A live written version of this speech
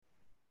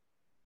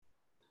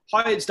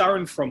Hi, it's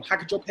Darren from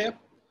HackerJob here.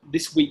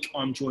 This week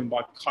I'm joined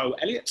by Kyle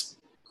Elliott,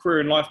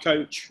 career and life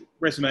coach,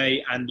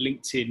 resume and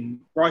LinkedIn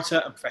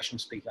writer and professional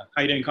speaker.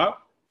 How you doing, Kyle?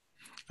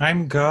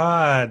 I'm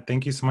good.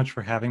 Thank you so much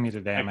for having me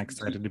today. I'm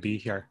excited to be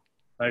here.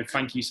 So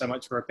thank you so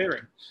much for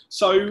appearing.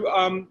 So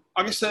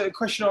I guess the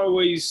question I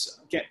always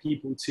get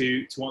people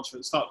to answer at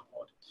the start of the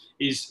pod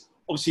is,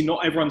 obviously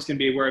not everyone's going to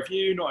be aware of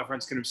you, not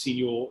everyone's going to have seen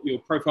your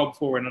profile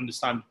before and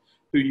understand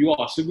who you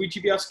are. So would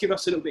you be able to give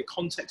us a little bit of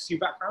context to your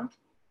background?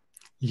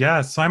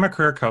 Yeah, so I'm a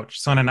career coach.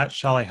 So in a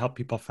nutshell, I help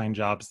people find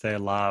jobs they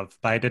love.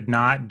 But I did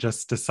not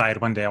just decide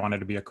one day I wanted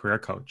to be a career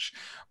coach.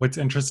 What's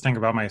interesting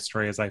about my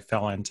story is I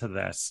fell into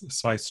this.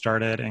 So I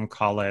started in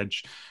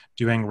college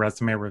doing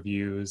resume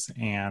reviews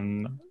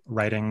and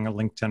writing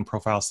LinkedIn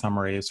profile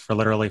summaries for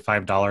literally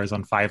 $5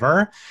 on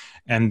Fiverr.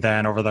 And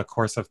then over the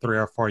course of 3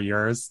 or 4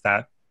 years,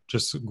 that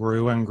just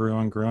grew and grew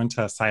and grew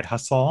into a side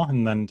hustle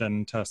and then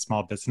into a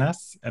small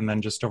business. And then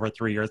just over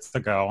 3 years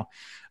ago,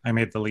 I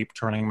made the leap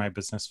to running my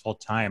business full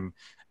time.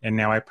 And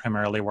now I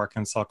primarily work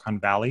in Silicon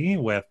Valley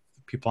with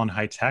people in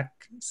high tech,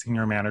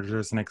 senior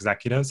managers and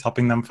executives,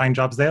 helping them find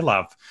jobs they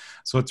love.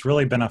 So it's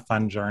really been a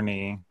fun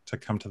journey to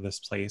come to this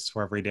place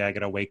where every day I get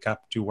to wake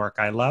up, do work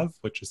I love,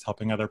 which is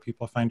helping other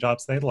people find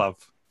jobs they love.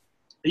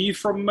 Are you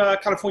from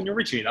California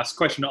originally? That's a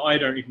question that I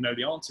don't even know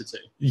the answer to.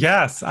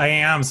 Yes, I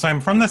am. So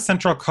I'm from the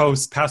Central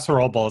Coast, Paso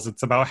Robles.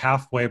 It's about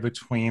halfway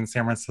between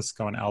San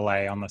Francisco and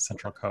LA on the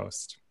Central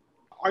Coast.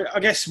 I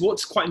guess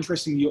what's quite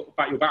interesting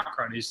about your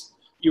background is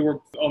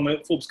you're on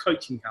the Forbes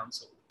Coaching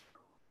Council.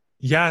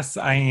 Yes,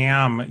 I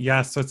am.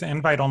 Yes. So it's an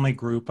invite-only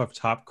group of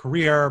top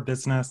career,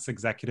 business,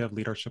 executive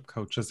leadership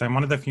coaches. I'm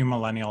one of the few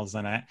millennials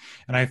in it.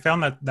 And I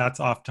found that that's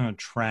often a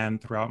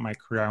trend throughout my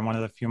career. I'm one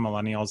of the few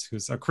millennials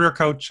who's a career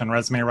coach and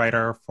resume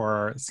writer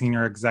for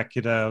senior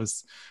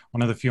executives,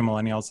 one of the few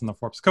millennials in the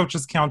Forbes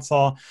Coaches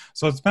Council.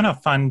 So it's been a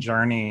fun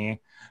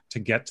journey to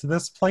get to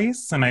this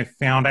place. And I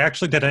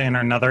actually did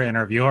another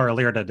interview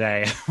earlier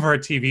today for a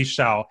TV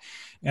show.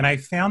 And I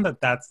found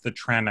that that's the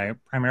trend. I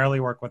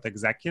primarily work with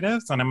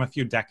executives and I'm a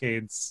few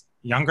decades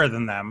younger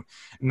than them.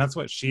 And that's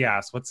what she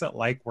asked. What's it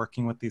like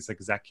working with these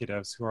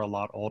executives who are a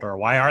lot older?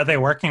 Why are they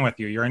working with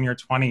you? You're in your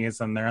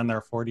 20s and they're in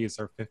their 40s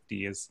or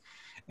 50s.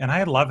 And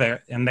I love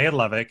it. And they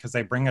love it because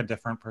they bring a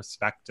different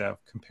perspective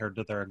compared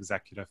to their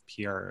executive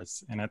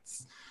peers. And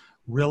it's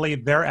really,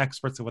 they're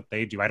experts at what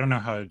they do. I don't know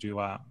how to do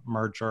a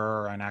merger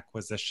or an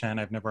acquisition.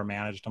 I've never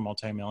managed a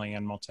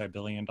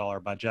multi-billion dollar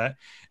budget.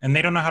 And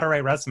they don't know how to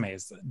write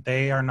resumes.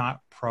 They are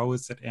not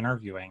pros at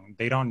interviewing.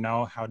 They don't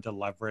know how to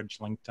leverage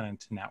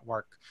LinkedIn to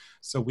network.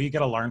 So we get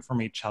to learn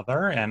from each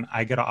other and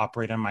I get to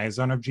operate in my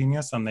zone of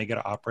genius and they get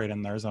to operate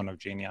in their zone of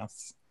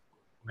genius.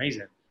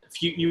 Amazing.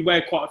 You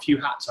wear quite a few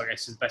hats, I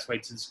guess is the best way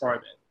to describe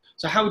it.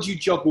 So how would you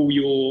juggle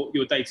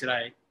your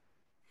day-to-day?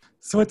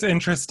 So it's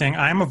interesting.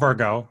 I'm a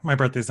Virgo. My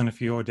birthday's in a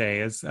few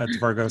days. It's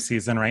Virgo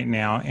season right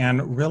now.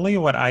 And really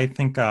what I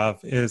think of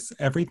is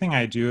everything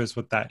I do is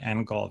with that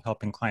end goal of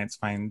helping clients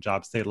find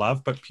jobs they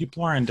love, but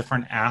people are in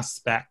different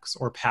aspects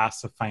or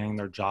paths of finding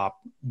their job.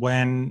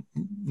 When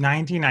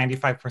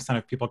 95%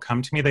 of people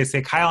come to me, they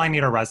say, Kyle, I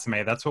need a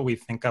resume. That's what we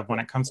think of when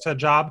it comes to a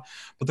job,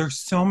 but there's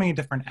so many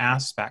different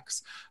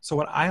aspects. So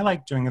what I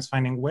like doing is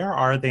finding where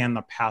are they in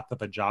the path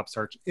of a job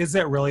search? Is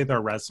it really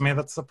their resume?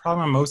 That's the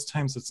problem. Most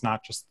times it's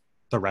not just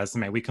the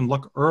resume. We can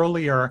look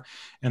earlier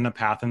in the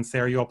path and say,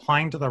 are you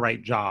applying to the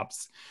right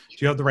jobs? Do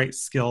you have the right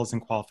skills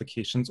and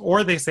qualifications?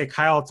 Or they say,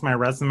 Kyle, it's my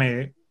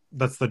resume.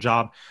 That's the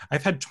job.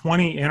 I've had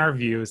 20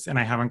 interviews and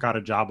I haven't got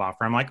a job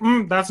offer. I'm like,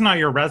 that's not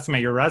your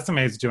resume. Your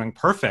resume is doing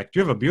perfect.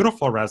 You have a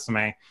beautiful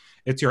resume.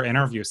 It's your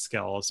interview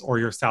skills or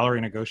your salary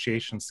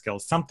negotiation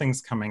skills.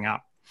 Something's coming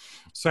up.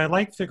 So I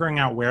like figuring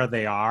out where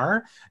they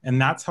are.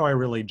 And that's how I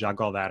really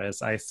juggle that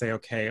is I say,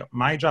 okay,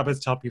 my job is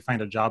to help you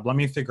find a job. Let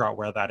me figure out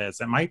where that is.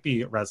 It might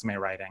be resume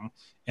writing.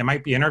 It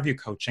might be interview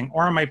coaching,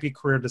 or it might be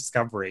career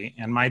discovery.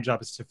 And my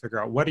job is to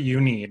figure out what do you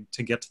need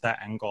to get to that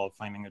end goal of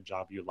finding a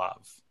job you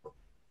love.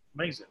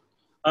 Amazing.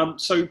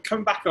 So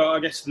coming back, I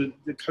guess, to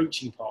the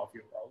coaching part of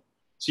your role.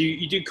 So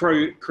you do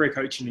career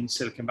coaching in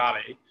Silicon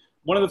Valley.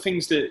 One of the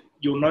things that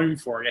you're known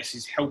for, I guess,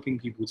 is helping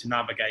people to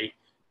navigate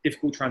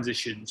difficult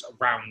transitions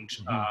around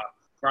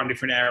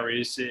different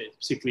areas,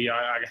 particularly,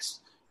 I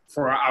guess,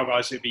 for our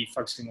guys, it'd be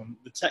focusing on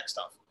the tech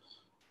stuff.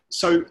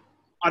 So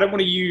I don't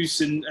want to use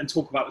and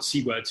talk about the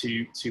C word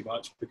too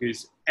much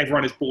because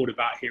everyone is bored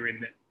about hearing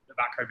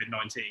about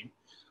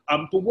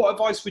COVID-19. But what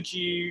advice do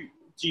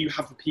you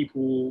have for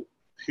people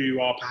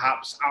who are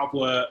perhaps out of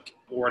work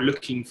or are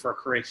looking for a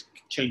career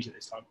change at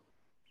this time?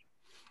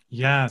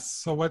 Yes.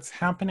 So what's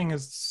happening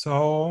is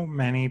so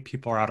many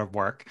people are out of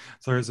work.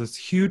 So there's this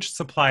huge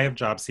supply of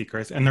job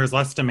seekers and there's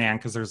less demand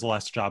because there's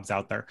less jobs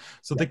out there.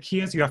 So the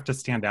key is you have to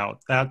stand out.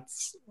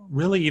 That's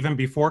really even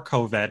before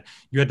COVID,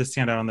 you had to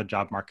stand out on the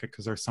job market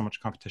because there's so much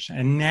competition.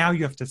 And now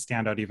you have to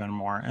stand out even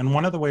more. And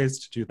one of the ways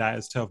to do that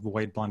is to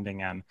avoid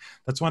blending in.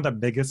 That's one of the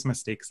biggest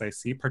mistakes I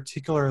see,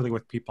 particularly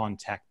with people in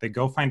tech. They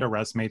go find a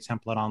resume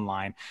template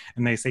online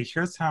and they say,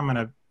 here's how I'm going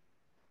to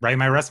write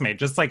my resume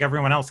just like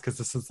everyone else, because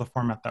this is the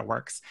format that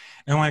works.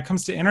 And when it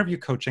comes to interview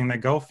coaching, they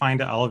go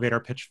find an elevator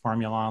pitch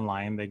formula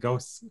online. They go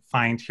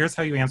find, here's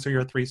how you answer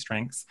your 3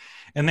 strengths,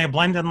 and they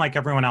blend in like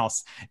everyone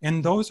else.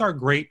 And those are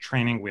great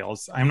training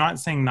wheels. I'm not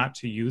saying not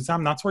to use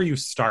them. That's where you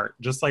start.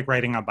 Just like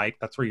riding a bike,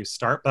 that's where you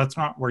start, but that's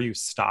not where you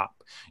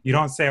stop. You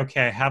don't say,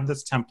 okay, I have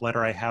this template,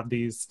 or I have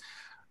these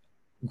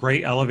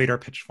great elevator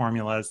pitch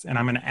formulas and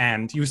I'm going to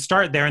end. You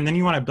start there and then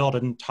you want to build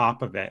on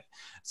top of it.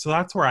 So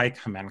that's where I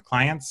come in.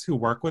 Clients who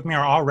work with me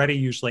are already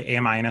usually A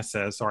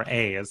minuses or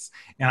A's,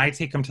 and I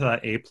take them to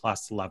that A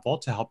plus level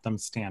to help them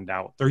stand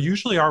out. They're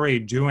usually already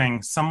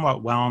doing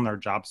somewhat well in their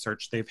job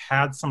search. They've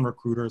had some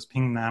recruiters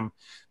ping them.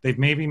 They've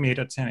maybe made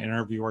it to an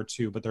interview or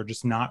two, but they're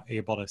just not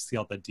able to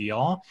seal the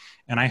deal.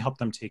 And I help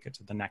them take it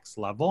to the next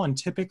level. And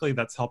typically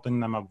that's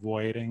helping them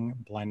avoiding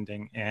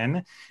blending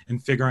in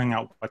and figuring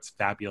out what's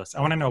fabulous.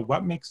 I want to know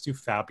what makes you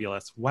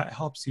fabulous. What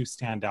helps you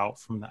stand out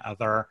from the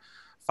other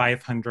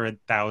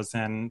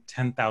 500,000,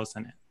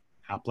 10,000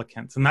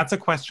 applicants? And that's a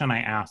question I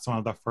ask. One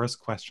of the first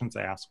questions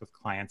I ask with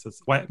clients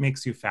is what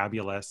makes you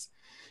fabulous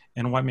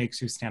and what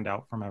makes you stand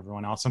out from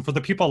everyone else? And for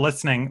the people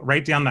listening,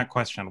 write down that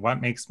question,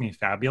 what makes me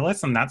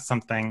fabulous? And that's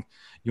something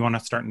you want to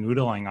start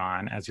noodling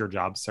on as you're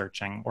job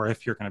searching, or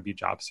if you're going to be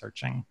job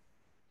searching.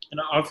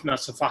 And I think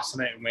that's a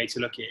fascinating way to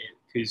look at it,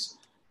 because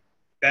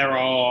there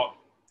are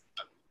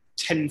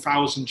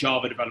 10,000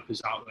 Java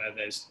developers out there.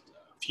 There's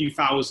a few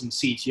thousand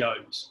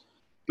CTOs.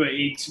 But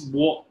it's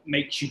what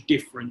makes you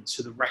different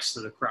to the rest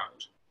of the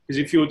crowd. Because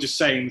if you're just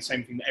saying the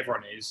same thing that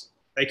everyone is,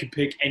 they could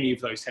pick any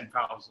of those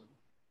 10,000.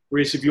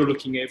 Whereas if you're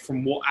looking at it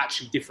from what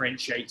actually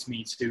differentiates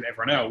me to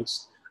everyone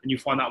else, and you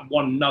find that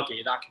one nugget,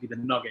 that could be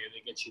the nugget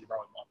that gets you the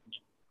role, in my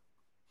opinion.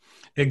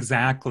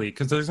 Exactly,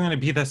 because there's going to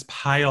be this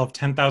pile of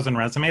 10,000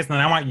 resumes, and then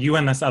I want you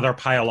in this other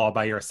pile all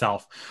by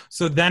yourself.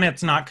 So then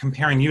it's not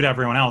comparing you to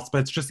everyone else, but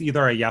it's just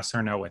either a yes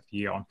or no with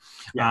you.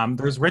 Yeah.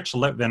 There's Rich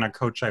Litvin, a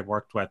coach I've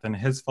worked with, and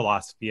his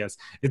philosophy is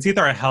it's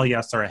either a hell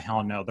yes or a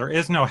hell no. There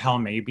is no hell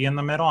maybe in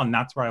the middle, and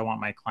that's where I want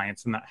my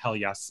clients, in that hell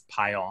yes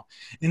pile.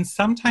 And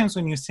sometimes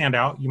when you stand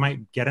out, you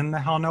might get in the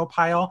hell no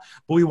pile,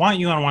 but we want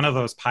you in one of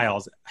those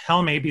piles.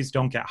 Hell maybes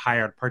don't get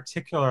hired,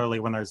 particularly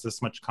when there's this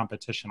much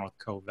competition with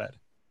COVID.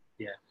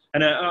 Yeah.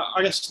 And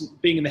I guess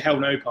being in the hell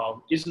no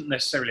pile isn't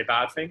necessarily a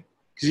bad thing.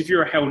 Because if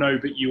you're a hell no,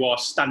 but you are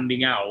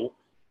standing out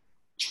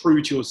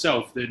true to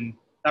yourself, then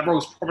that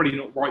role's probably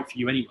not right for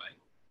you anyway.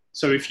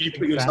 So if you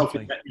put yourself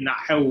in that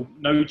hell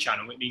no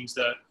channel, it means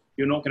that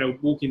you're not going to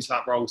walk into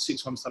that role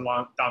 6 months down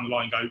the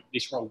line and go,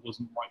 this role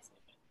wasn't right for me.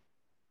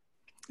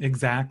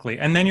 Exactly.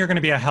 And then you're going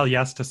to be a hell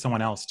yes to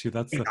someone else too.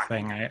 That's the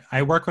thing.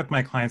 I work with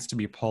my clients to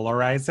be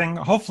polarizing,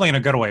 hopefully in a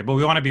good way, but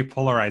we want to be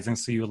polarizing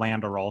so you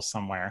land a role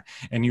somewhere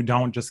and you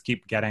don't just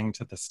keep getting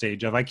to the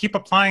stage of I keep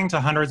applying to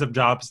hundreds of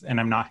jobs and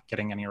I'm not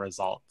getting any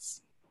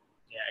results.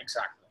 Yeah,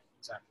 exactly.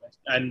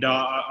 And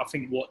I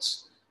think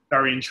what's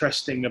very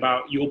interesting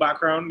about your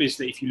background is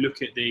that if you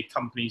look at the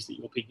companies that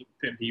you're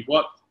putting people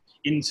up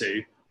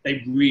into,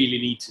 they really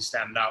need to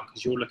stand out,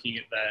 because you're looking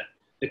at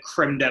the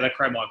creme de la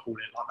creme, I call it,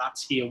 like that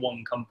tier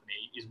 1 company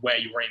is where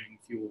you're aiming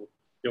for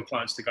your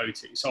clients to go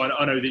to. So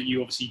I know that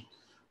you obviously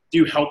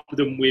do help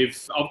them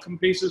with other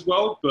companies as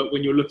well, but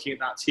when you're looking at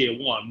that tier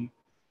 1,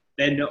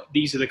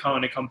 these are the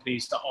kind of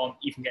companies that aren't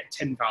even getting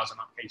 10,000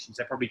 applications.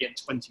 They're probably getting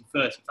 20,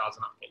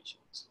 30,000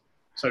 applications.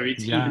 So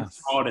it's even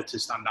harder to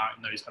stand out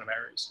in those kind of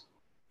areas.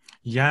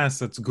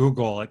 Yes, it's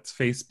Google, it's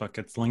Facebook,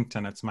 it's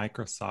LinkedIn, it's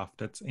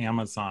Microsoft, it's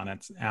Amazon,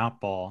 it's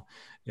Apple,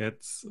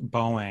 it's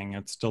Boeing,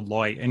 it's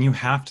Deloitte, and you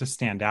have to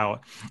stand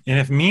out. And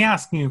if me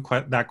asking you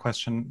that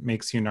question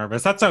makes you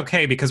nervous, that's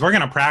okay, because we're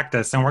going to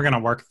practice and we're going to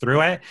work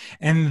through it.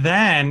 And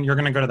then you're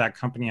going to go to that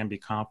company and be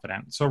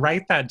confident. So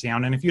write that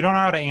down. And if you don't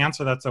know how to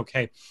answer, that's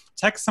okay.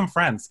 Text some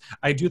friends.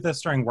 I do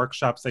this during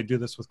workshops. I do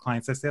this with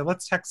clients. I say,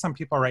 let's text some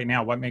people right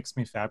now. What makes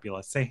me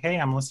fabulous? Say, hey,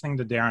 I'm listening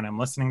to Darren. I'm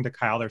listening to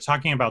Kyle. They're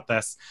talking about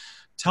this.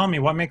 Tell me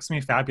what makes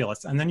me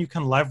fabulous. And then you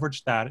can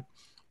leverage that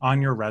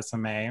on your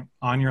resume,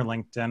 on your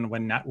LinkedIn,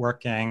 when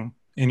networking,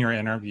 in your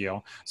interview.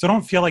 So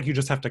don't feel like you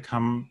just have to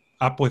come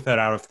up with it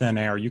out of thin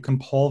air. You can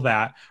pull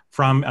that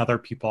from other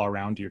people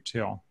around you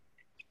too.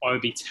 I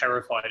would be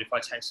terrified if I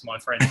text my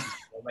friends.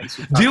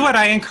 Do it.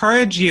 I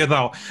encourage you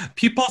though.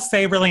 People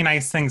say really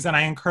nice things, and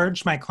I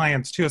encourage my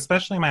clients too,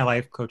 especially my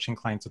life coaching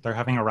clients, if they're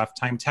having a rough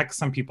time, text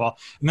some people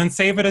and then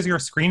save it as your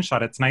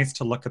screenshot. It's nice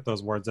to look at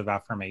those words of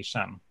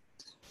affirmation.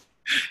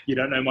 You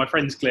don't know my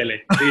friends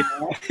clearly.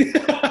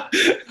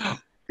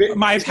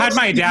 I've had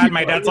my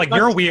dad's like,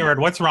 you're weird.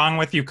 What's wrong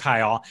with you,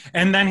 Kyle?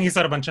 And then he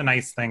said a bunch of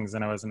nice things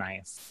and it was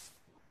nice.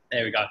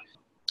 There we go.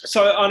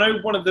 So I know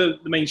one of the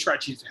main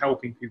strategies for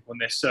helping people in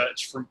their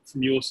search from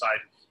your side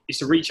is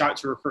to reach out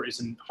to recruiters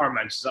and hiring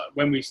managers.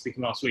 When we were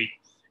speaking last week,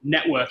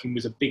 networking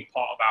was a big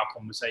part of our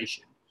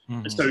conversation.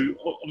 Mm-hmm. And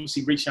so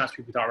obviously reaching out to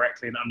people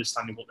directly and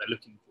understanding what they're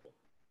looking for.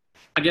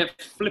 I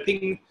get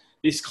flipping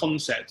this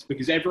concept,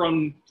 because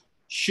everyone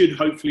should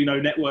hopefully know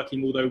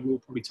networking, although we'll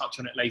probably touch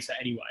on it later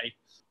anyway.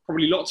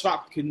 Probably lots of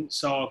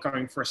applicants are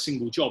going for a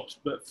single job,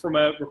 but from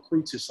a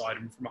recruiter side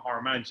and from a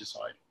hiring manager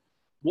side,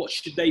 what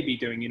should they be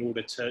doing in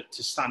order to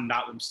stand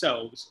out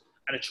themselves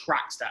and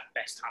attract that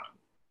best talent?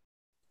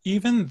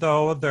 Even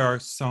though there are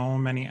so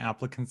many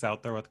applicants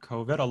out there with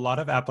COVID, a lot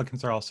of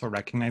applicants are also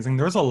recognizing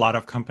there's a lot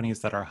of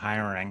companies that are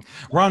hiring.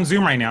 We're on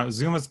Zoom right now.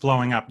 Zoom is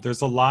blowing up.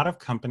 There's a lot of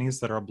companies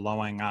that are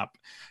blowing up.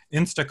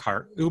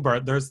 Instacart,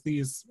 Uber, there's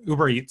these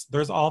Uber Eats,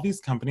 there's all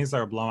these companies that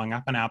are blowing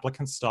up, and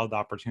applicants still have the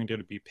opportunity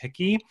to be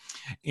picky.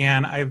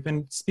 And I've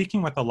been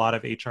speaking with a lot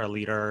of HR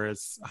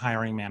leaders,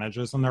 hiring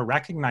managers, and they're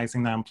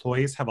recognizing that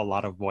employees have a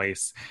lot of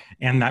voice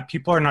and that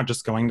people are not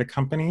just going to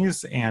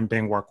companies and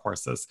being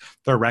workhorses.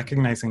 They're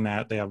recognizing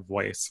that they have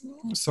voice.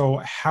 So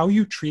how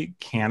you treat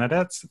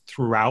candidates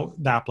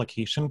throughout the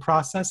application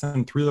process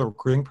and through the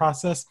recruiting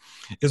process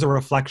is a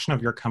reflection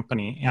of your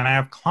company. And I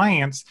have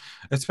clients,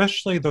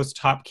 especially those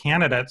top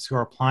candidates who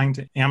are applying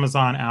to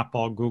Amazon,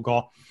 Apple,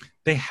 Google,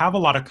 they have a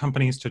lot of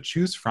companies to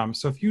choose from.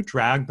 So if you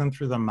drag them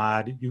through the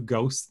mud, you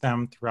ghost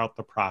them throughout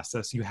the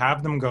process, you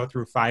have them go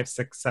through 5,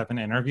 6, 7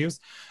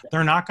 interviews,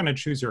 they're not going to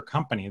choose your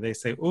company. They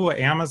say, oh,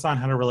 Amazon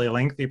had a really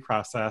lengthy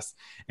process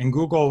and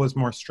Google was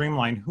more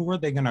streamlined. Who are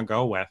they going to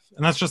go with?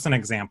 And that's just an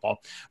example.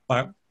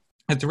 But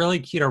it's really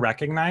key to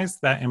recognize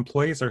that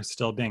employees are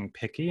still being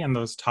picky, and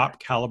those top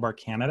caliber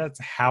candidates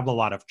have a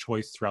lot of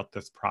choice throughout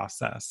this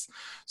process.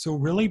 So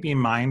really be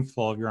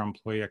mindful of your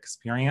employee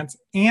experience.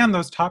 And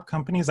those top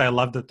companies, I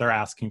love that they're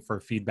asking for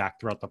feedback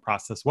throughout the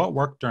process. What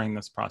worked during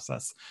this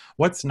process?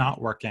 What's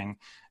not working?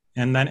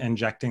 And then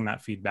injecting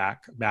that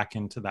feedback back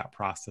into that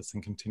process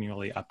and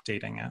continually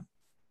updating it.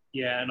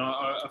 Yeah, and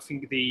I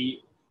think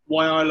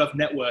why I love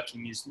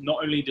networking is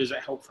not only does it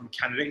help from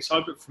candidate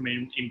side, but from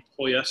an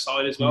employer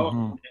side as well.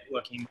 Mm-hmm.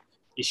 Networking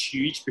is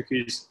huge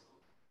because,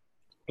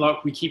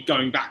 like we keep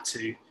going back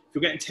to, if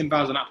you're getting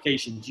 10,000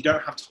 applications, you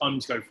don't have time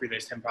to go through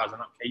those 10,000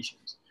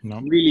 applications. No.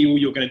 Really, all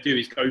you're going to do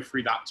is go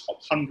through that top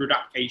 100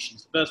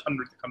 applications, the first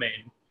 100 to come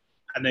in,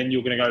 and then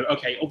you're going to go,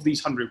 okay, of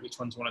these 100, which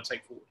ones do I want to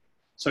take forward?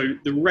 So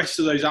the rest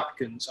of those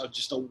applicants are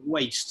just a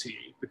waste to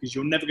you because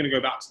you're never going to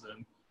go back to them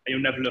and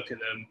you'll never look at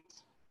them.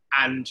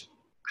 And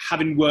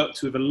having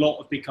worked with a lot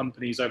of big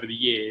companies over the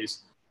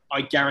years,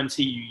 I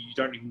guarantee you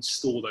don't even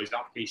store those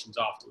applications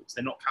afterwards.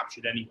 They're not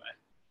captured anywhere.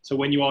 So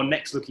when you are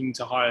next looking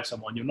to hire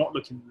someone, you're not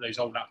looking at those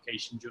old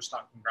applications, you're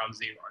starting from ground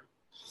zero.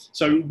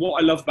 So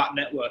what I love about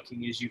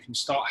networking is you can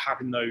start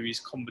having those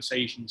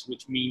conversations,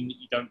 which mean that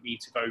you don't need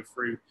to go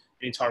through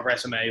an entire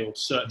resume or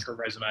search for a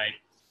resume.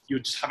 You're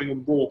just having a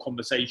raw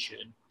conversation.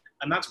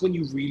 And that's when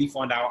you really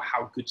find out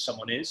how good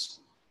someone is.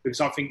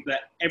 Because I think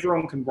that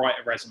everyone can write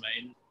a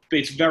resume, but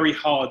it's very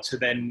hard to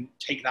then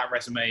take that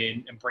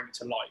resume and bring it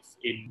to life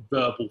in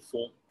verbal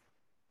form.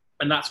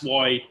 And that's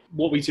why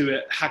what we do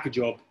at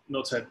HackerJob,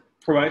 not to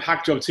promote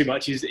HackerJob too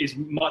much, is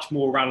much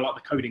more around like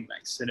the coding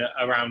base and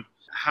around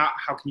how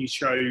can you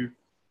show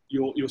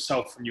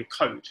yourself from your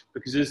code?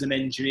 Because as an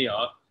engineer,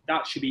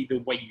 that should be the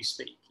way you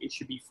speak. It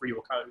should be through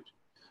your code.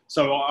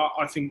 So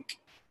I think,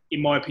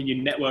 in my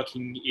opinion,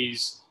 networking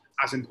is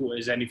as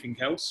important as anything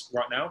else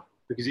right now,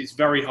 because it's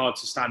very hard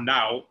to stand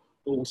out.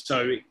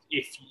 Also,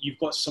 if you've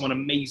got someone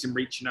amazing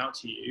reaching out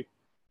to you,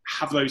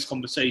 have those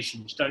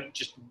conversations. Don't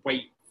just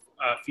wait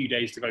a few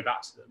days to go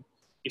back to them.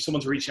 If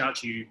someone's reaching out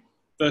to you,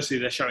 firstly,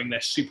 they're showing they're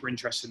super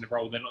interested in the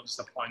role. They're not just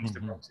applying to the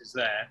boxes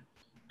there.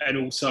 And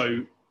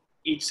also,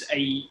 it's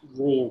a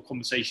raw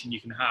conversation you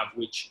can have,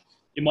 which,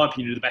 in my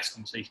opinion, are the best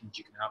conversations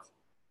you can have.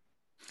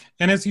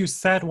 And as you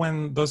said,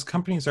 when those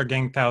companies are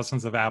getting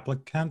thousands of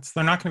applicants,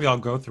 they're not going to be able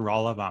to go through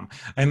all of them.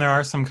 And there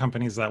are some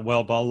companies that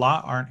will, but a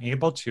lot aren't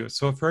able to.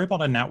 So if you're able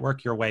to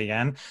network your way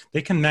in,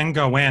 they can then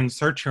go in,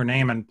 search your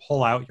name, and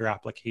pull out your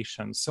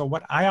application. So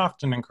what I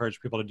often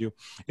encourage people to do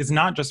is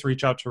not just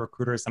reach out to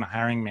recruiters and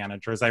hiring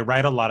managers. I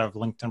write a lot of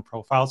LinkedIn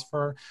profiles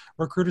for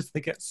recruiters.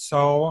 They get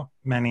so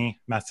many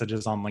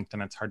messages on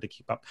LinkedIn, it's hard to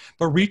keep up.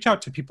 But reach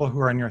out to people who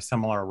are in your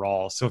similar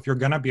role. So if you're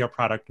going to be a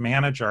product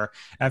manager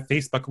at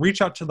Facebook,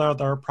 reach out to the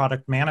other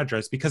product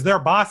managers, because their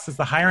boss is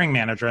the hiring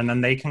manager, and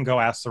then they can go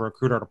ask the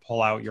recruiter to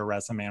pull out your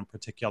resume in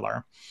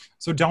particular.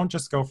 So don't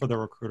just go for the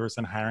recruiters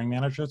and hiring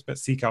managers, but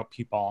seek out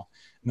people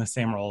in the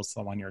same role as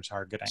the one you're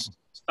targeting.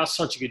 That's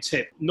such a good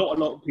tip. Not a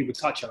lot of people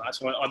touch on that,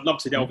 so I'd love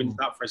to delve into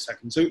that for a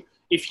second. So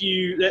if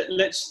you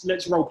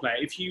let's role play.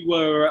 If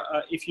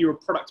you're a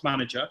product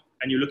manager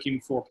and you're looking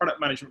for a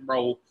product management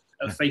role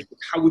at Facebook,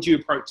 how would you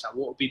approach that?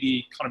 What would be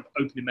the kind of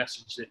opening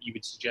message that you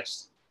would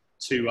suggest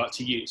to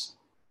use?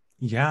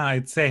 Yeah,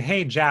 I'd say,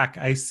 hey, Jack,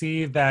 I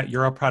see that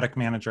you're a product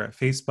manager at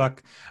Facebook.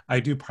 I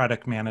do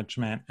product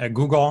management at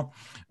Google.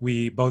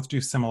 We both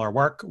do similar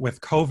work. With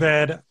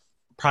COVID,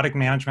 product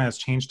management has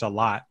changed a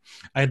lot.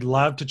 I'd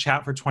love to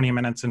chat for 20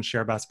 minutes and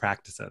share best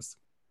practices.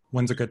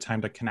 When's a good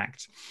time to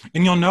connect?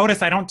 And you'll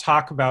notice I don't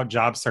talk about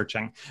job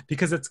searching,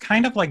 because it's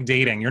kind of like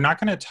dating. You're not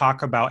going to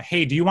talk about,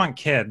 hey, do you want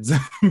kids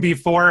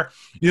before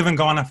you even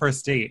go on a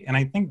first date? And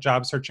I think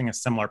job searching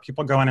is similar.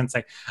 People go in and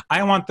say,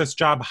 I want this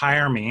job,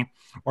 hire me,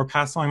 or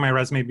pass along my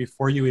resume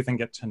before you even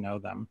get to know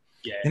them.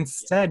 Yeah,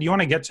 Instead, you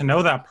want to get to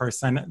know that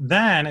person.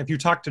 Then if you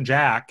talk to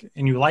Jack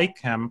and you like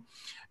him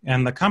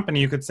and the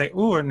company, you could say,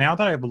 oh, now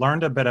that I've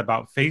learned a bit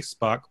about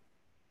Facebook,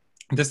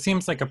 this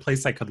seems like a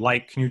place I could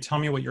like. Can you tell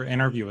me what your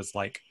interview is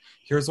like?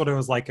 Here's what it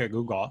was like at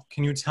Google.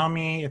 Can you tell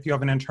me if you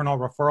have an internal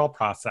referral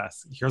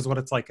process? Here's what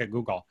it's like at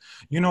Google.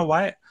 You know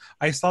what?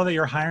 I saw that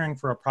you're hiring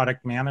for a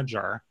product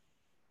manager.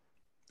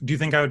 Do you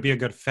think I would be a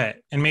good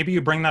fit? And maybe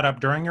you bring that up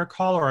during your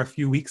call or a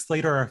few weeks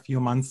later or a few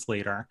months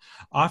later.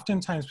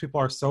 Oftentimes people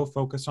are so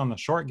focused on the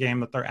short game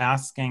that they're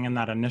asking in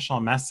that initial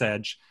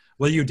message,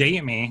 will you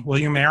date me? Will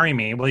you marry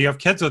me? Will you have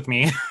kids with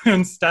me?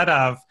 Instead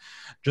of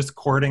just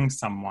courting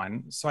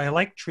someone. So I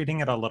like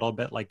treating it a little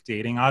bit like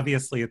dating.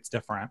 Obviously it's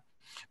different,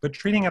 but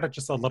treating it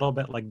just a little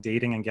bit like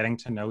dating and getting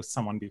to know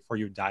someone before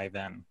you dive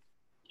in.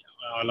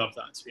 Yeah, I love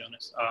that, to be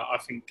honest. I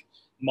think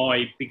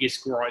my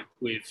biggest gripe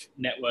with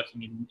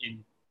networking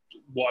in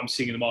what I'm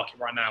seeing in the market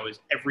right now is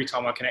every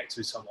time I connect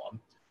with someone,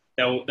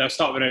 they'll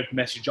start with an open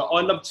message.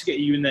 I'd love to get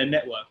you in their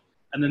network.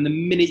 And then the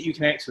minute you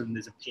connect with them,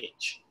 there's a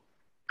pitch.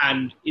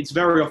 And it's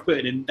very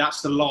off-putting, and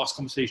that's the last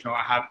conversation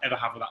I ever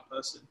have with that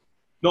person.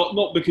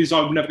 Not because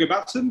I would never go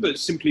back to them, but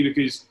simply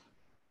because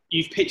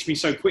you've pitched me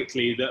so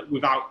quickly that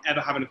without ever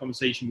having a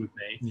conversation with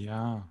me,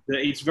 that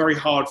it's very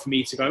hard for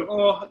me to go,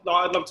 oh,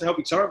 I'd love to help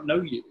you because I don't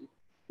know you.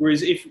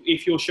 Whereas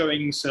if you're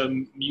showing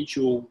some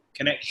mutual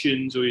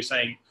connections, or you're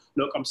saying,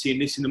 look, I'm seeing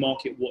this in the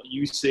market, what are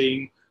you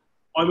seeing?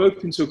 I'm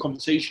open to a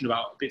conversation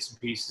about bits and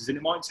pieces, and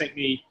it might take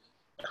me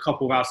a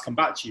couple of hours to come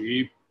back to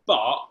you, but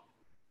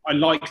I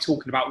like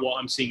talking about what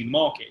I'm seeing in the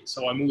market.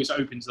 So I'm always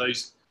open to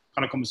those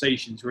kind of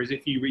conversations. Whereas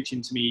if you reach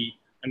into me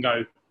and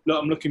go,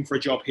 look, I'm looking for a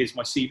job, here's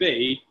my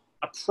CV,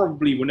 I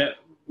probably will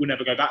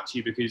never go back to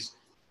you, because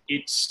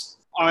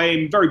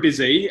I'm very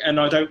busy and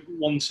I don't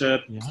want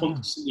to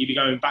constantly be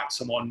going back to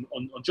someone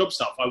on job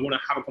stuff. I want to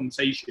have a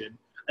conversation.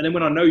 And then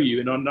when I know you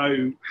and I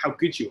know how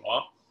good you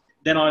are,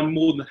 then I'm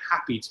more than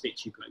happy to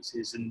pitch you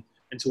places and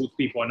talk to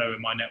people I know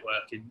in my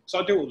network. And so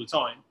I do it all the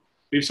time.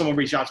 But if someone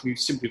reaches out to me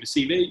simply with a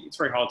CV, it's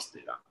very hard to do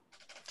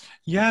that.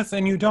 Yes,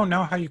 and you don't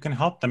know how you can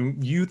help them.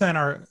 You then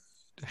are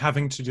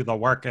having to do the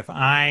work. If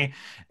I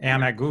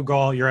am at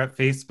Google, you're at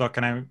Facebook,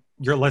 and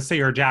let's say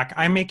you're Jack,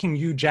 I'm making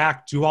you,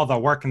 Jack, do all the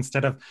work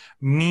instead of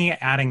me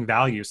adding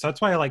value. So that's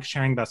why I like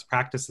sharing best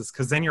practices,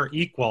 because then you're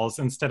equals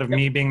instead of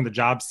me being the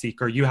job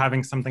seeker, you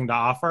having something to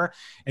offer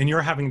and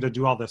you're having to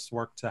do all this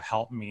work to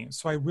help me.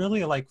 So I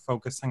really like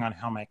focusing on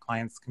how my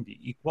clients can be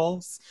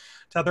equals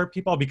to other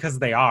people, because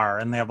they are,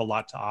 and they have a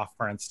lot to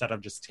offer instead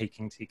of just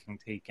taking.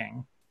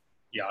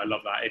 Yeah, I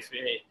love that.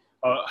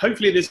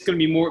 Hopefully there's going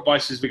to be more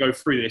advice as we go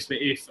through this, but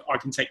if I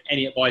can take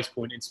any advice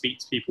point and speak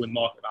to people in the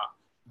market about,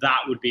 that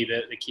would be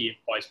the key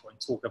advice point.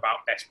 Talk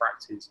about best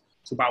practice.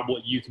 Talk about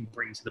what you can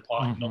bring to the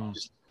party, not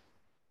just,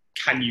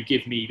 can you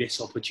give me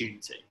this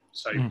opportunity?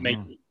 So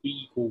making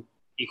equal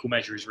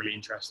measure is really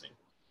interesting.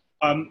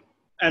 And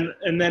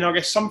then I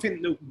guess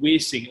something that we're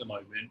seeing at the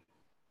moment,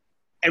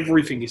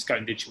 everything is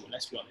going digital,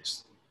 let's be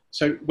honest.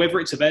 So whether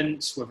it's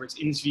events, whether it's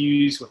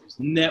interviews, whether it's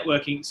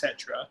networking,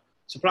 etc.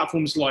 So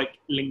platforms like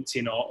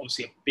LinkedIn are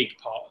obviously a big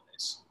part of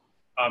this.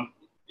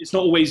 It's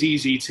not always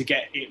easy to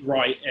get it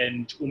right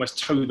and almost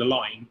toe the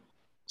line.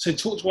 So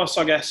talk to us,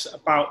 I guess,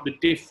 about the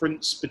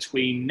difference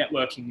between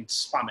networking and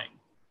spamming.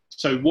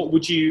 So what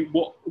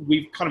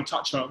we've kind of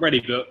touched on it already,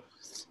 but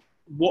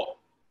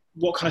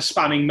what kind of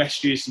spamming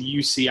messages do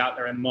you see out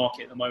there in the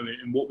market at the moment,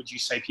 and what would you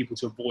say people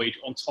to avoid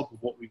on top of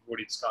what we've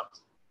already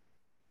discussed?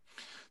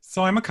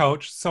 So I'm a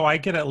coach, so I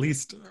get at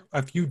least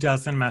a few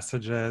dozen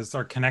messages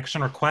or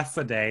connection requests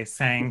a day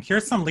saying,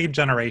 here's some lead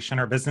generation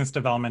or business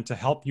development to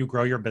help you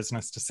grow your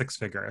business to 6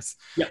 figures.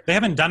 Yep. They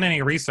haven't done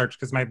any research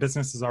because my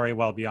business is already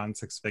well beyond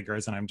 6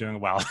 figures and I'm doing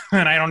well.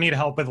 And I don't need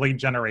help with lead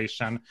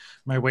generation.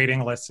 My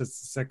waiting list is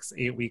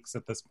 6-8 weeks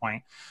at this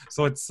point.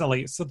 So it's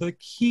silly. So the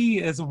key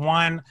is,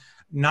 one,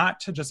 not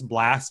to just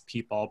blast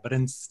people, but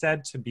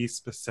instead to be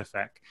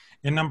specific.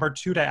 And number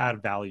 2, to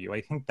add value.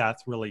 I think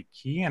that's really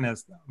key, and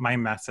is my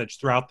message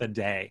throughout the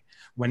day.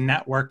 When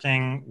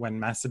networking, when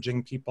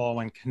messaging people,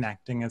 when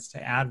connecting, is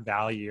to add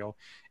value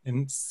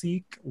and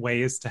seek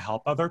ways to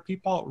help other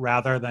people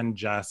rather than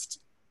just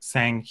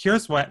saying,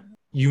 here's what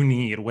you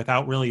need,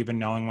 without really even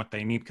knowing what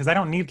they need. Because I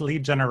don't need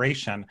lead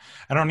generation.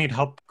 I don't need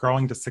help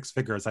growing to 6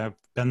 figures. I've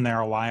been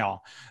there a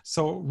while.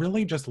 So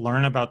really just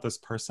learn about this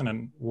person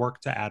and work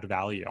to add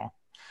value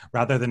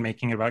rather than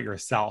making it about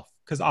yourself.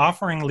 Because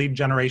offering lead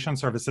generation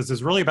services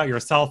is really about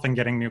yourself and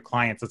getting new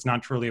clients. It's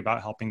not truly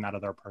about helping that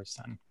other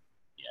person.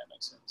 Yeah,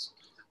 makes sense.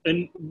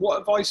 And what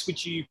advice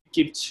would you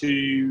give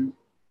to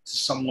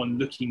someone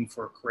looking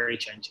for a career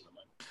change at the moment?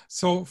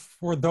 So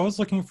for those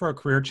looking for a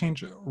career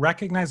change,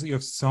 recognize that you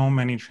have so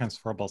many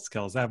transferable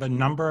skills. I have a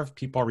number of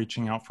people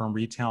reaching out from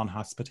retail and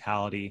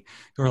hospitality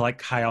who are like,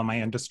 Kyle,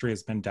 my industry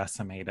has been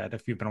decimated.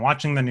 If you've been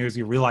watching the news,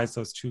 you realize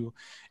those two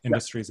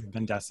industries have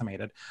been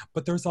decimated.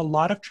 But there's a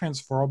lot of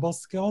transferable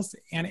skills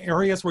and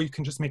areas where you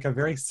can just make a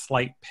very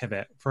slight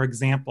pivot. For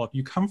example, if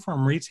you come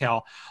from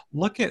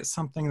look at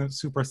something that's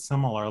super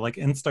similar, like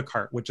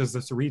Instacart, which is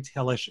this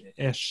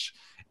retail-ish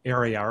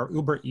area, or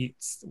Uber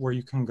Eats, where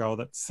you can go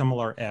that's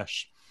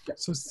similar-ish.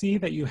 So see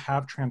that you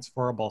have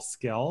transferable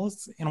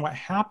skills. And what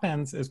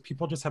happens is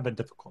people just have a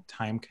difficult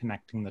time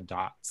connecting the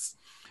dots.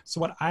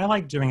 So what I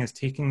like doing is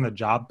taking the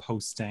job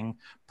posting,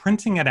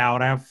 printing it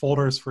out. I have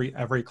folders for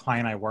every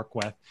client I work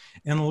with,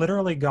 and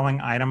literally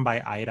going item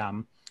by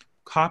item,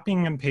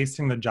 copying and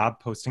pasting the job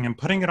posting and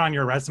putting it on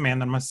your resume,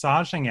 and then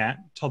massaging it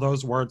till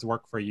those words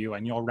work for you.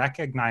 And you'll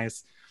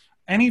recognize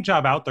any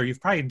job out there, you've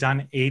probably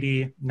done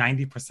 80,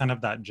 90%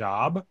 of that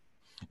job.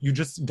 You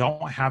just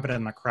don't have it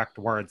in the correct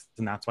words,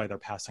 and that's why they're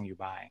passing you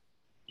by.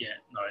 Yeah,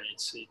 no,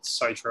 it's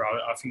so true.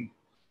 I think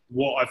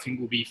what I think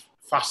will be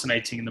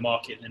fascinating in the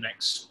market in the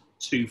next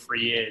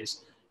 2-3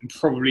 years, and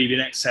probably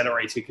been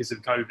accelerated because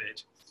of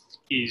COVID,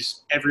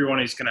 is everyone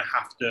is going to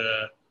have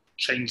to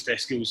change their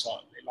skills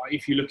slightly. Like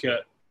if you look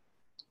at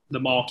the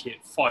market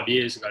 5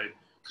 years ago,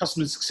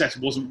 customer success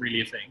wasn't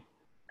really a thing.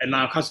 And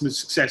now customer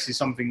success is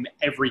something that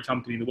every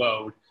company in the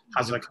world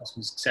has a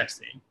customer success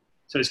team.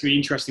 So it's going to be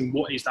interesting,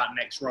 what is that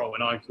next role?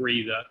 And I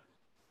agree that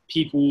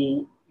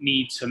people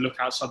need to look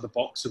outside the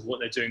box of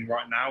what they're doing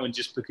right now. And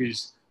just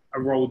because a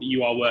role that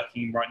you are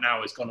working right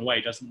now has gone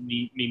away doesn't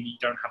mean that you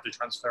don't have the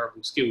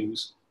transferable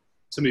skills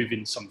to move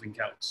into something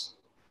else.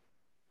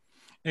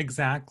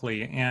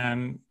 Exactly.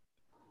 And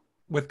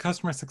with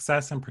customer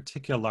success in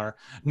particular,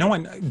 no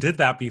one did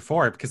that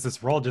before because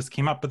this role just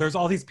came up, but there's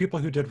all these people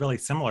who did really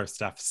similar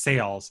stuff: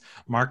 sales,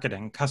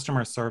 marketing,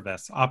 customer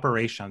service,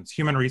 operations,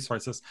 human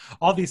resources.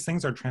 All these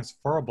things are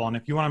transferable. And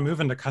if you want to move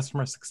into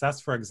customer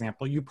success, for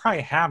example, you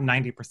probably have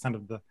 90%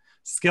 of the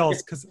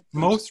skills because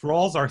most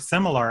roles are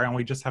similar and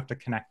we just have to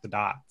connect the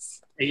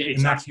dots. Exactly.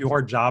 And that's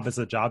your job as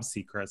a job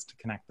seeker, is to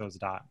connect those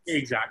dots.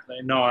 Exactly.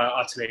 No, I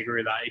utterly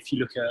agree with that. If you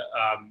look at,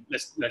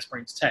 let's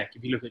bring it to tech.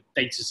 If you look at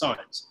data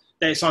science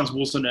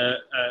wasn't a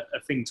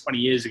thing 20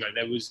 years ago.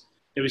 There was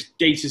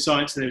data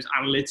science, and there was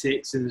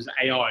analytics, and there was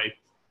AI,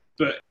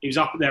 but it was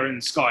up there in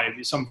the sky. It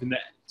was something that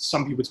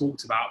some people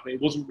talked about, but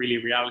it wasn't really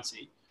a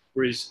reality.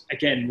 Whereas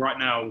again, right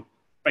now,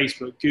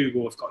 Facebook,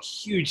 Google have got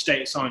huge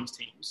data science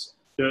teams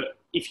that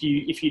if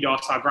you'd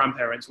asked our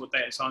grandparents what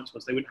data science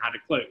was, they wouldn't have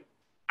had a clue.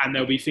 And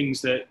there'll be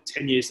things that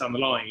 10 years down the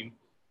line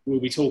we'll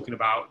be talking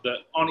about that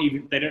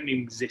they don't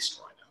even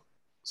exist right now.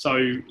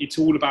 So it's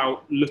all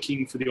about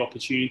looking for the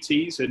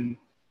opportunities, and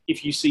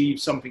if you see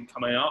something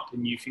coming up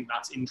and you think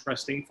that's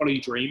interesting, follow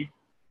your dream.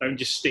 Don't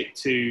just stick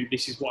to,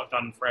 this is what I've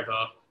done forever,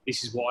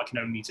 this is what I can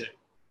only do.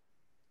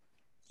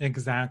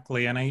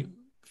 Exactly. And I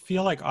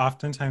feel like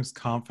oftentimes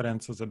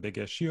confidence is a big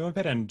issue of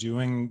it, and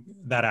doing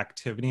that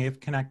activity of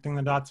connecting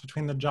the dots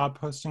between the job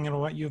posting and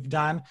what you've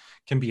done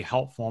can be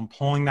helpful, and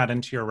pulling that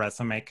into your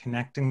resume,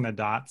 connecting the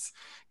dots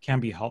can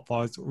be helpful.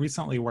 I was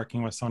recently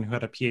working with someone who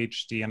had a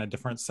PhD in a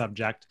different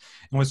subject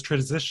and was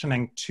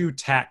transitioning to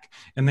tech,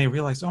 and they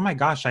realized, oh my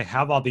gosh, I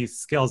have all these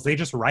skills. They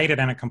just write it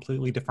in a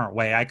completely different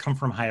way. I come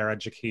from higher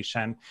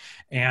education,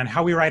 and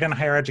how we write in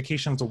higher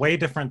education is way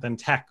different than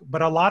tech,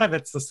 but a lot of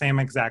it's the same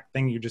exact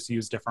thing. You just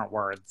use different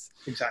words.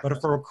 Exactly. But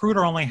if a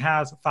recruiter only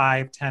has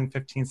 5, 10,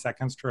 15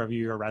 seconds to review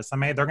your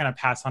resume, they're going to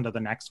pass on to the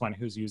next one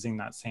who's using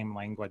that same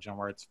language and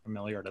where it's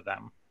familiar to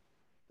them.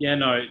 Yeah,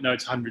 no,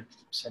 it's 100%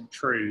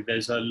 true.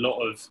 There's a lot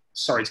of,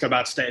 sorry to go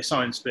back to data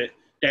science, but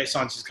data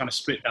science is kind of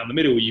split down the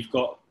middle. You've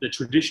got the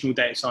traditional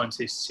data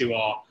scientists who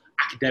are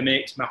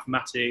academics,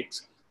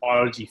 mathematics,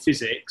 biology,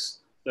 physics,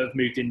 that have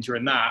moved in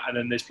during that. And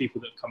then there's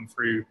people that come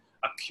through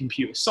a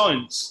computer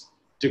science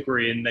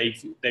degree and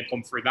they've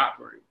gone through that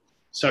route.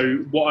 So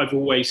what I've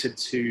always said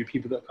to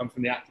people that come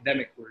from the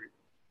academic route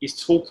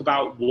is talk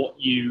about what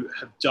you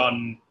have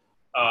done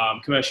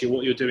commercially,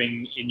 what you're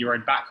doing in your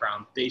own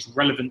background that is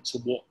relevant to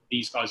what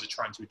these guys are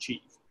trying to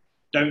achieve.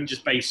 Don't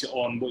just base it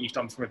on what you've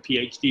done from a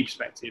PhD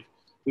perspective,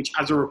 which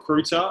as a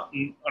recruiter,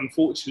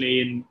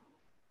 unfortunately, and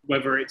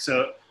whether it's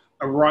a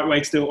right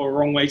way to do it or a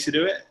wrong way to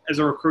do it, as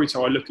a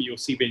recruiter, I look at your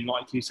CV and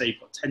like you say, you've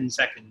got 10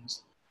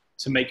 seconds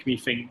to make me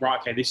think,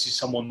 right, okay, this is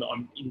someone that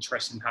I'm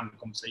interested in having a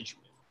conversation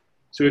with.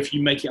 So if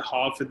you make it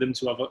hard for them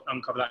to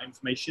uncover that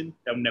information,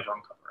 they'll never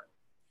uncover it.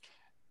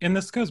 And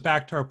this goes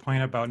back to our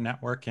point about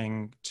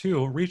networking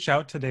too. Reach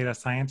out to data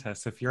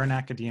scientists. If you're in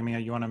academia,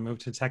 you want to move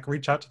to tech,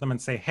 reach out to them and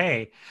say,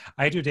 hey,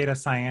 I do data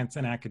science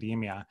in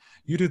academia.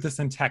 You do this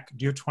in tech.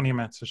 Do you have 20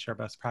 minutes to share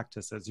best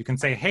practices? You can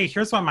say, hey,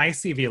 here's what my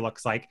CV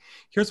looks like.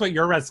 Here's what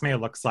your resume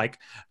looks like.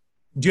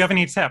 Do you have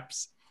any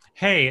tips?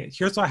 Hey,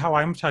 here's how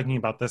I'm talking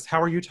about this.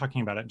 How are you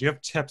talking about it? Do you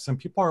have tips? And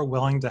people are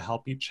willing to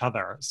help each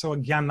other. So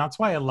again, that's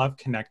why I love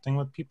connecting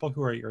with people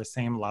who are at your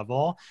same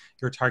level,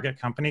 your target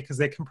company, because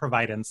they can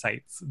provide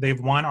insights.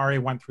 They've already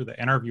went through the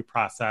interview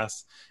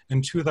process,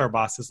 and two, their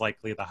boss is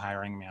likely the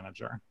hiring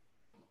manager.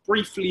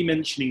 Briefly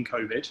mentioning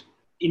COVID,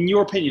 in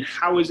your opinion,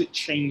 how has it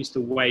changed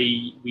the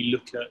way we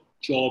look at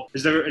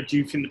jobs? Do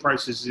you think the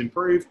process has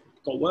improved,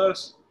 got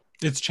worse?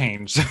 It's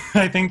changed.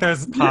 I think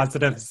there's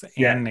positives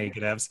Yeah. and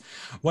negatives.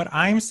 What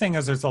I'm saying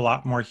is there's a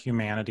lot more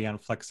humanity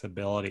and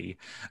flexibility.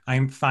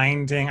 I'm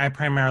finding I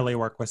primarily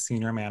work with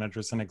senior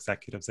managers and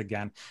executives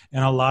again,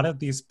 and a lot of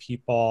these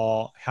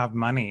people have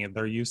money.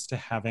 They're used to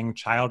having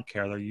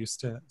childcare. They're used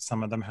to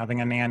some of them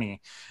having a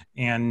nanny.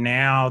 And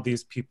now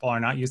these people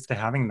are not used to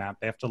having that.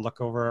 They have to look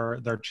over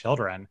their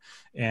children.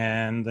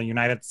 In the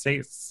United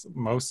States,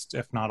 most,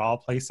 if not all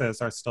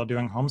places, are still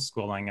doing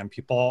homeschooling, and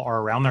people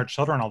are around their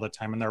children all the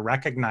time, and they're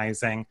recognizing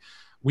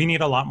we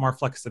need a lot more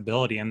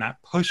flexibility, and that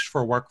push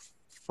for work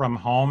from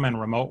home and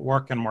remote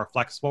work and more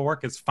flexible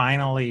work is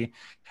finally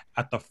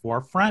at the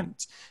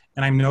forefront.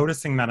 And I'm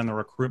noticing that in the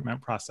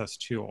recruitment process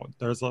too.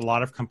 There's a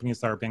lot of companies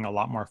that are being a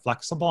lot more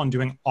flexible and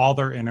doing all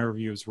their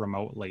interviews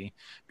remotely.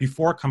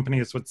 Before,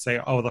 companies would say,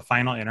 oh, the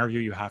final interview,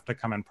 you have to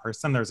come in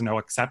person. There's no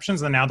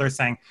exceptions. And now they're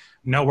saying,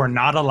 no, we're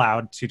not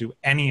allowed to do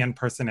any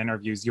in-person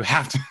interviews. You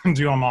have to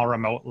do them all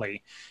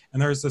remotely.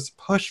 And there's this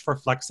push for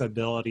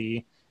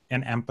flexibility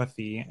and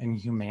empathy and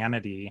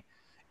humanity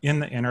in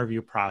the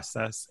interview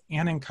process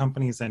and in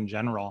companies in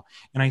general.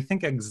 And I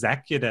think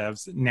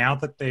executives, now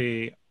that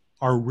they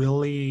are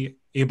really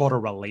able to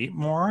relate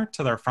more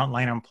to their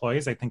frontline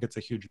employees, I think it's a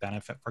huge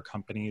benefit for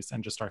companies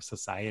and just our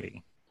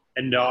society.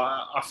 And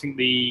I think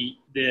the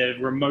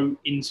remote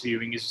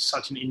interviewing is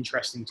such an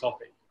interesting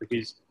topic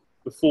because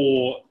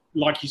before,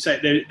 like you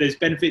said, there's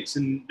benefits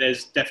and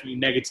there's definitely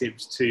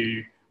negatives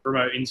to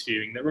remote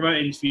interviewing. That remote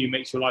interviewing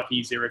makes your life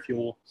easier if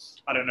you're,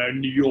 I don't know,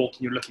 New York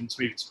and you're looking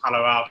to move to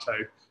Palo Alto,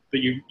 but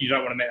you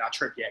don't want to make that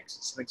trip yet because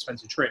it's an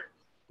expensive trip.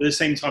 But at the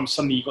same time,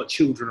 suddenly you've got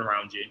children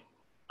around you,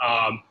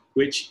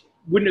 which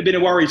wouldn't have been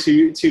a worry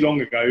too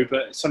long ago,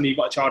 but suddenly you've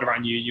got a child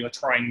around you and you're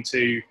trying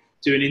to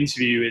do an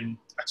interview and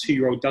a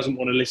 2-year-old doesn't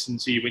want to listen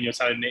to you when you're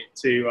telling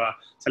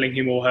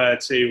him or her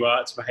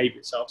to behave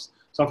itself.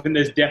 So I think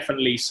there's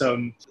definitely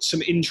some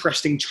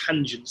interesting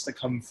tangents that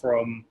come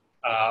from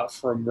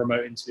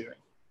remote interviewing.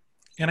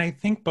 And I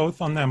think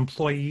both on the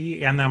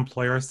employee and the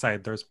employer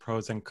side, there's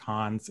pros and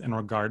cons in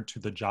regard to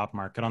the job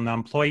market. On the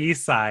employee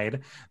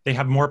side, they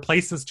have more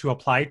places to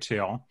apply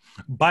to,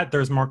 but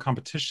there's more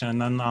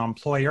competition. On the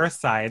employer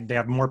side, they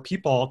have more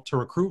people to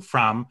recruit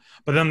from,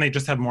 but then they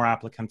just have more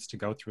applicants to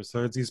go through. So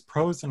there's these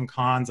pros and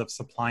cons of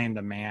supply and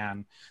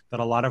demand that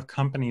a lot of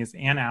companies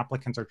and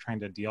applicants are trying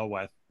to deal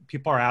with.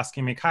 People are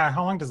asking me, Kyle,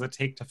 how long does it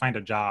take to find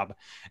a job?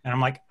 And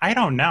I'm like, I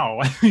don't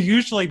know.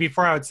 Usually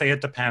before I would say it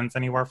depends,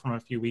 anywhere from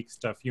a few weeks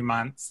to a few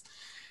months.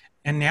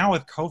 And now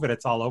with COVID,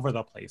 it's all over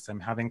the place.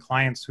 I'm having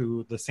clients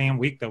who the same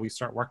week that we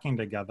start working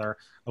together,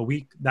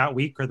 that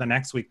week or the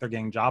next week, they're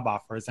getting job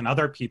offers. And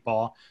other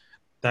people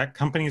that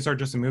companies are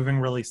just moving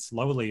really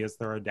slowly as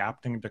they're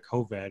adapting to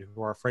COVID,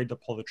 who are afraid to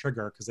pull the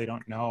trigger because they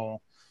don't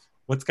know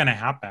what's going to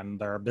happen.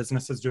 Their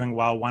business is doing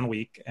well one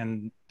week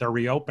and they're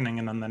reopening,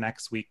 and then the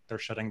next week they're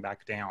shutting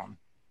back down.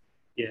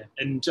 Yeah.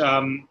 And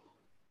I'm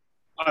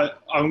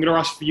going to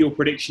ask for your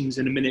predictions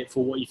in a minute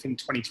for what you think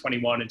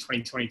 2021 and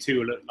 2022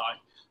 will look like.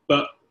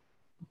 But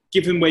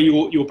given where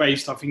you're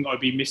based, I think I'd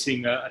be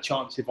missing a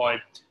chance if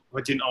I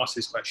didn't ask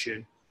this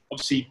question.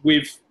 Obviously,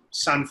 with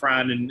San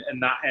Fran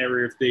and that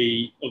area of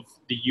the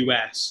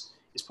US,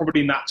 it's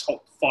probably in that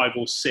top 5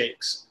 or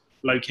 6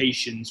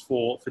 locations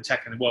for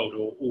tech in the world,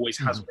 or always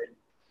has been.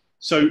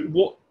 So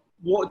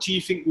what do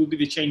you think will be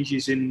the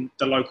changes in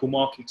the local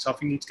market? So I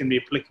think it's going to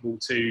be applicable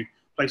to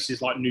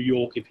places like New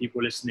York, if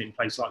people are listening,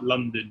 places like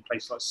London,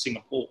 places like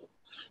Singapore.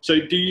 So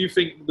do you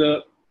think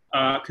that,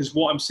 because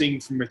what I'm seeing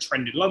from a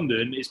trend in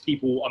London is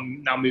people are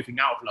now moving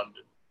out of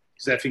London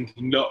because they're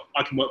thinking, look,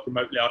 I can work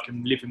remotely, I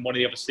can live in one of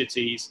the other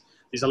cities,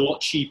 it's a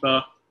lot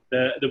cheaper,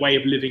 the way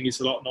of living is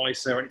a lot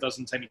nicer, and it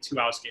doesn't take me 2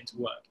 hours to get into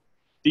work.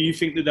 Do you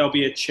think that there'll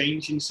be a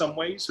change in some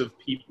ways of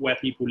where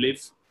people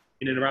live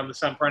in and around the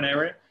San Fran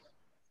area?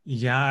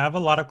 Yeah, I have a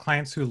lot of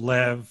clients who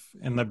live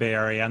in the Bay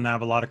Area, and I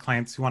have a lot of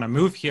clients who want to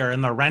move here,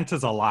 and the rent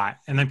is a lot.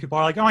 And then people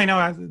are like, oh, I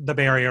know the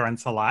Bay Area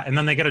rent's a lot. And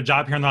then they get a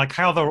job here and they're like,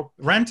 Kyle, the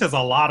rent is a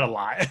lot.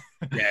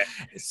 Yeah.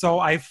 So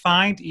I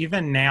find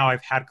even now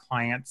I've had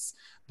clients,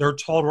 they're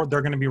told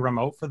they're going to be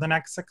remote for the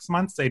next 6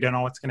 months. They don't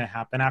know what's going to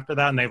happen after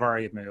that, and they've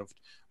already moved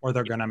or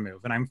they're going to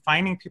move. And I'm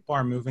finding people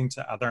are moving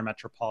to other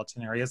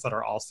metropolitan areas that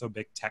are also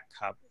big tech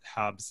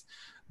hubs.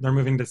 They're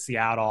moving to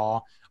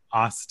Seattle,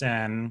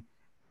 Austin,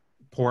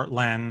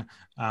 Portland.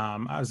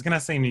 I was going to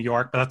say New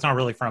York, but that's not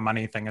really for a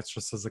money thing. It's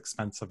just as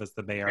expensive as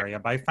the Bay Area.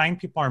 But I find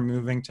people are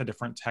moving to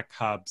different tech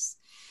hubs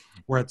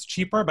where it's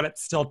cheaper, but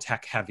it's still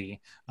tech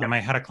heavy. I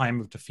had a client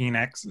move to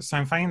Phoenix. So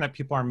I'm finding that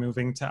people are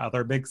moving to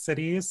other big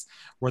cities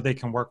where they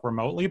can work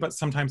remotely, but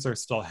sometimes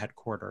there's still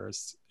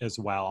headquarters as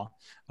well.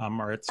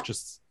 Or it's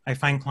just, I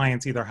find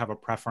clients either have a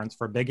preference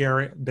for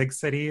big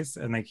cities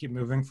and they keep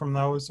moving from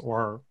those,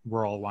 or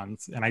rural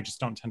ones. And I just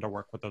don't tend to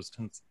work with those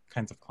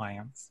kinds of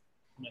clients.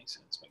 Makes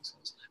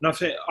sense. And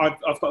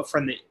I've got a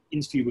friend that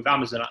interviewed with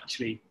Amazon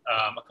actually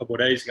a couple of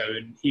days ago,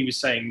 and he was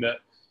saying that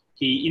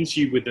he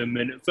interviewed with them,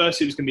 and at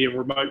first it was going to be a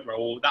remote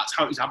role. That's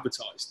how it was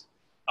advertised.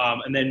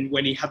 And then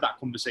when he had that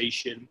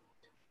conversation,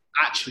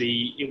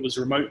 actually it was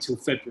remote till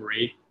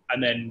February,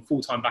 and then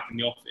full-time back in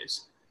the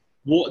office.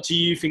 What do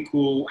you think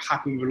will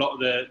happen with a lot of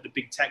the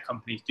big tech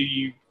companies? Do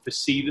you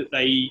foresee that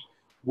they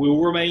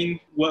will remain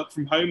work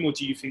from home, or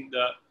do you think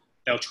that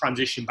they'll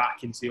transition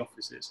back into the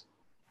offices?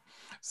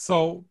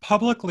 So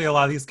publicly, a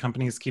lot of these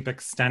companies keep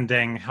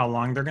extending how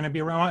long they're going to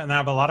be remote. And I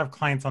have a lot of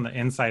clients on the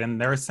inside, and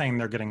they're saying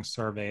they're getting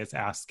surveys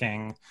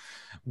asking,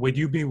 would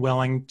you be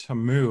willing to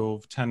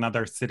move to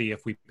another city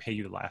if we pay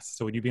you less?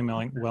 So would you be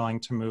willing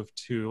to move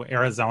to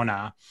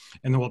Arizona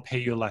and we'll pay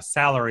you less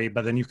salary,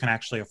 but then you can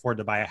actually afford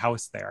to buy a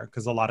house there?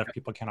 Because a lot of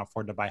people can't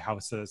afford to buy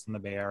houses in the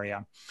Bay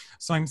Area.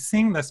 So I'm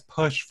seeing this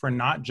push for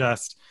not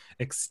just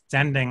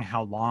extending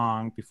how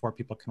long before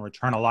people can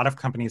return. A lot of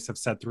companies have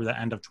said through the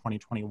end of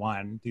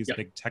 2021, these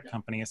big tech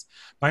companies,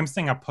 but I'm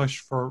seeing a push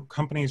for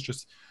companies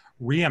just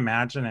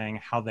reimagining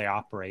how they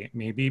operate.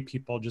 Maybe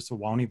people just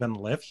won't even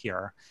live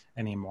here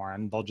anymore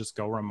and they'll just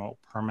go remote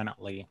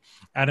permanently.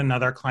 I had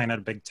another client at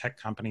a big tech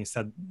company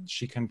said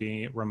she can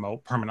be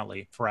remote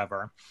permanently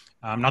forever.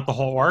 Not the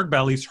whole org, but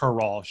at least her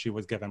role, she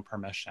was given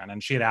permission,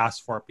 and she had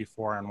asked for it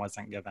before and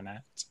wasn't given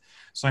it.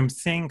 So I'm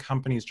seeing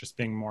companies just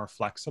being more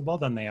flexible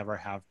than they ever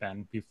have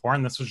been before.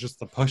 And this was just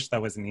the push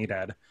that was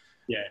needed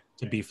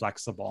to be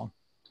flexible.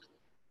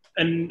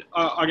 And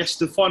I guess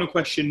the final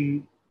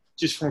question,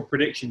 just from a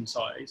prediction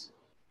side,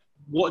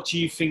 what do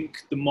you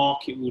think the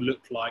market will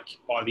look like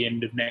by the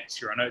end of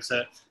next year? I know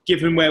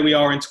given where we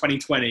are in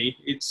 2020,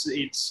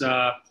 it's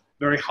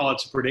very hard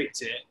to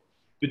predict it.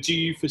 But do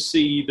you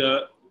foresee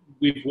that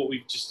with what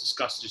we've just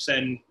discussed, just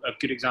then a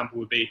good example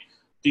would be,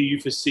 do you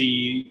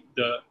foresee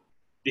that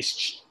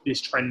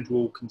this trend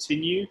will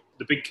continue?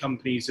 The big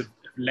companies have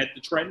led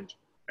the trend.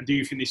 And do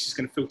you think this is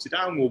going to filter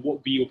down, or what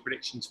would be your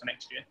predictions for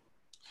next year?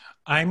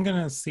 I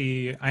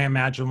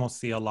imagine we'll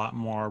see a lot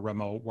more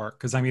remote work,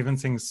 because I'm even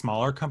seeing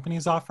smaller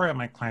companies offer it.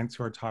 My clients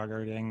who are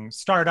targeting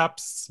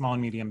startups, small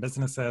and medium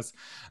businesses,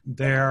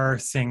 they're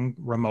seeing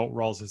remote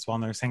roles as well.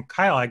 And they're saying,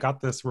 Kyle, I got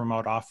this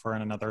remote offer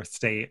in another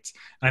state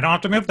and I don't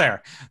have to move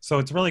there. So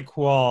it's really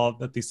cool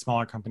that these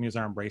smaller companies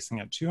are embracing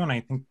it too. And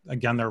I think,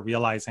 again, they're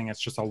realizing it's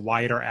just a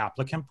wider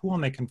applicant pool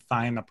and they can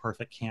find the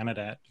perfect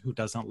candidate who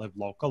doesn't live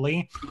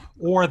locally,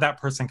 or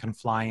that person can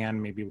fly in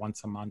maybe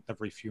once a month,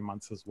 every few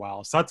months as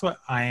well. So that's what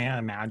I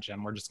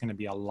imagine. We're just going to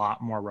be a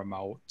lot more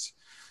remote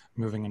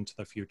moving into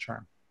the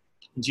future.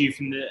 Do you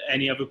think that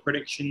any other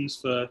predictions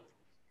for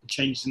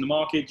changes in the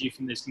market? Do you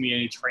think there's going to be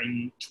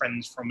any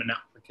trends from an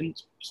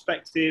applicant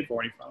perspective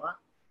or anything like that?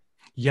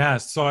 Yeah.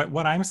 So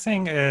what I'm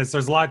saying is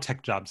there's a lot of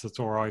tech jobs. That's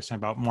what we're always talking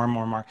about,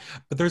 more.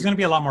 But there's going to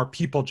be a lot more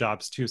people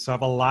jobs too. So I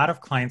have a lot of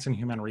clients in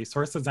human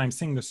resources. I'm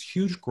seeing this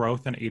huge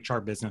growth in HR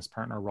business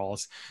partner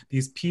roles.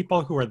 These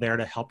people who are there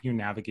to help you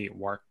navigate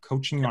work,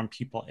 coaching you on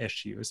people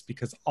issues,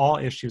 because all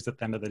issues at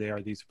the end of the day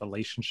are these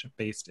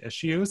relationship-based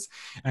issues.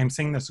 And I'm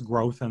seeing this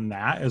growth in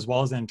that, as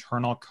well as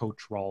internal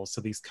coach roles.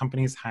 So these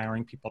companies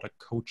hiring people to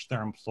coach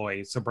their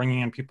employees. So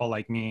bringing in people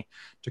like me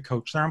to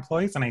coach their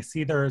employees. And I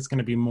see there's going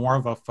to be more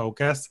of a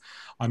focus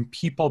on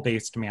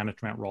people-based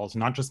management roles,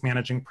 not just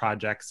managing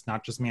projects,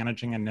 not just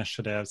managing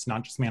initiatives,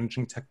 not just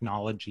managing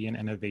technology and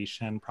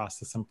innovation,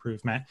 process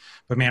improvement,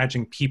 but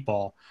managing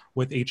people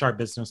with HR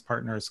business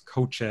partners,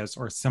 coaches,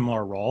 or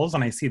similar roles.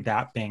 And I see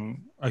that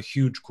being a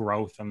huge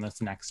growth in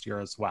this next year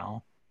as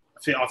well.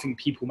 I think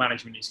people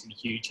management is going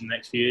to be huge in the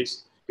next few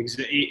years, because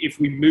if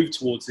we move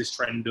towards this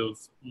trend of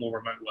more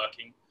remote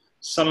working,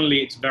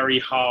 suddenly it's very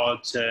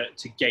hard to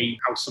gauge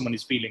how someone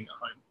is feeling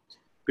at home,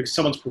 because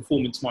someone's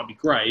performance might be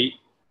great,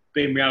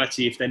 but in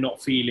reality, if they're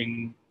not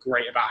feeling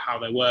great about how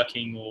they're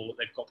working or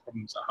they've got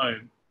problems at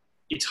home,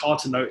 it's hard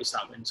to notice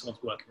that when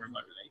someone's working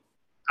remotely.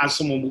 As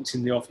someone walks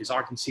in the office,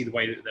 I can see the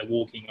way that they're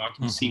walking. I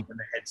can see when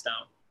their head's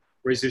down.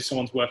 Whereas if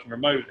someone's working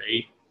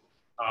remotely,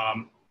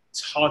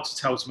 it's hard to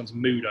tell someone's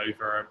mood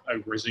over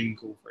a Zoom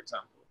call, for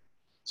example.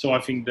 So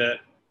I think that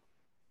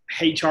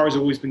HR has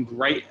always been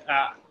great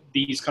at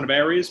these kind of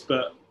areas,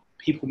 but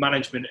people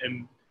management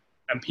and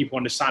people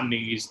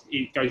understanding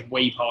it goes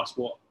way past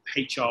what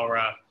HR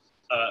are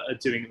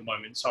doing at the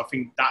moment. So I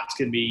think that's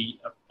going to be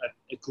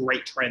a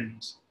great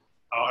trend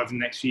over the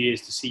next few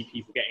years, to see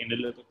people getting a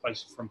little bit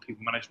closer from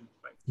people management.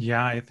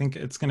 Yeah, I think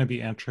it's going to be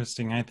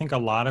interesting. I think a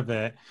lot of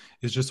it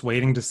is just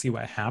waiting to see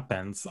what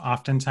happens.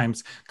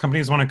 Oftentimes,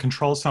 companies want to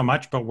control so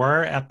much, but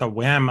we're at the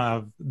whim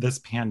of this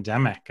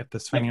pandemic, at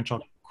this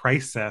financial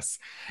crisis,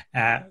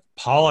 at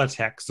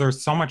politics.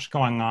 There's so much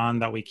going on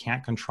that we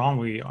can't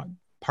control.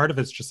 Part of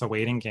it's just a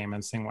waiting game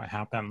and seeing what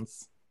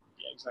happens.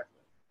 Yeah, exactly.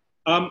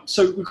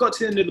 So we've got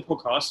to the end of the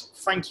podcast.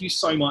 Thank you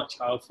so much,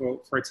 Kyle, for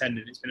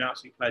attending. It's been an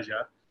absolute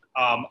pleasure.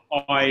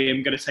 I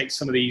am going to take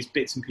some of these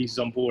bits and pieces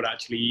on board,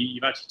 actually.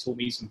 You've actually taught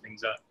me some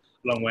things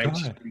along the way, which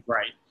has been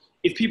great.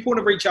 If people want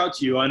to reach out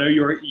to you, I know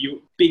you're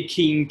big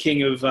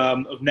king of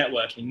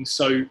networking.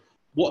 So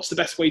what's the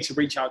best way to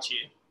reach out to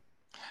you?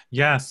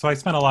 Yeah, so I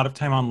spent a lot of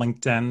time on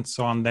LinkedIn.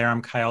 So on there,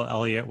 I'm Kyle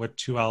Elliott with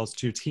 2 L's,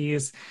 2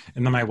 T's.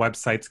 And then my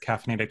website's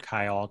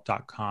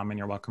caffeinatedkyle.com, and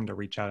you're welcome to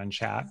reach out and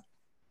chat.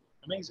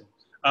 Amazing.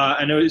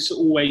 And as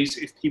always,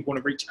 if people want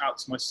to reach out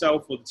to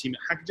myself or the team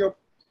at HackerJob,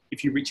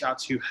 if you reach out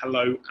to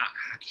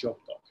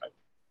hello@hackerjob.co.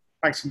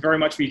 Thanks very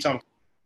much for your time.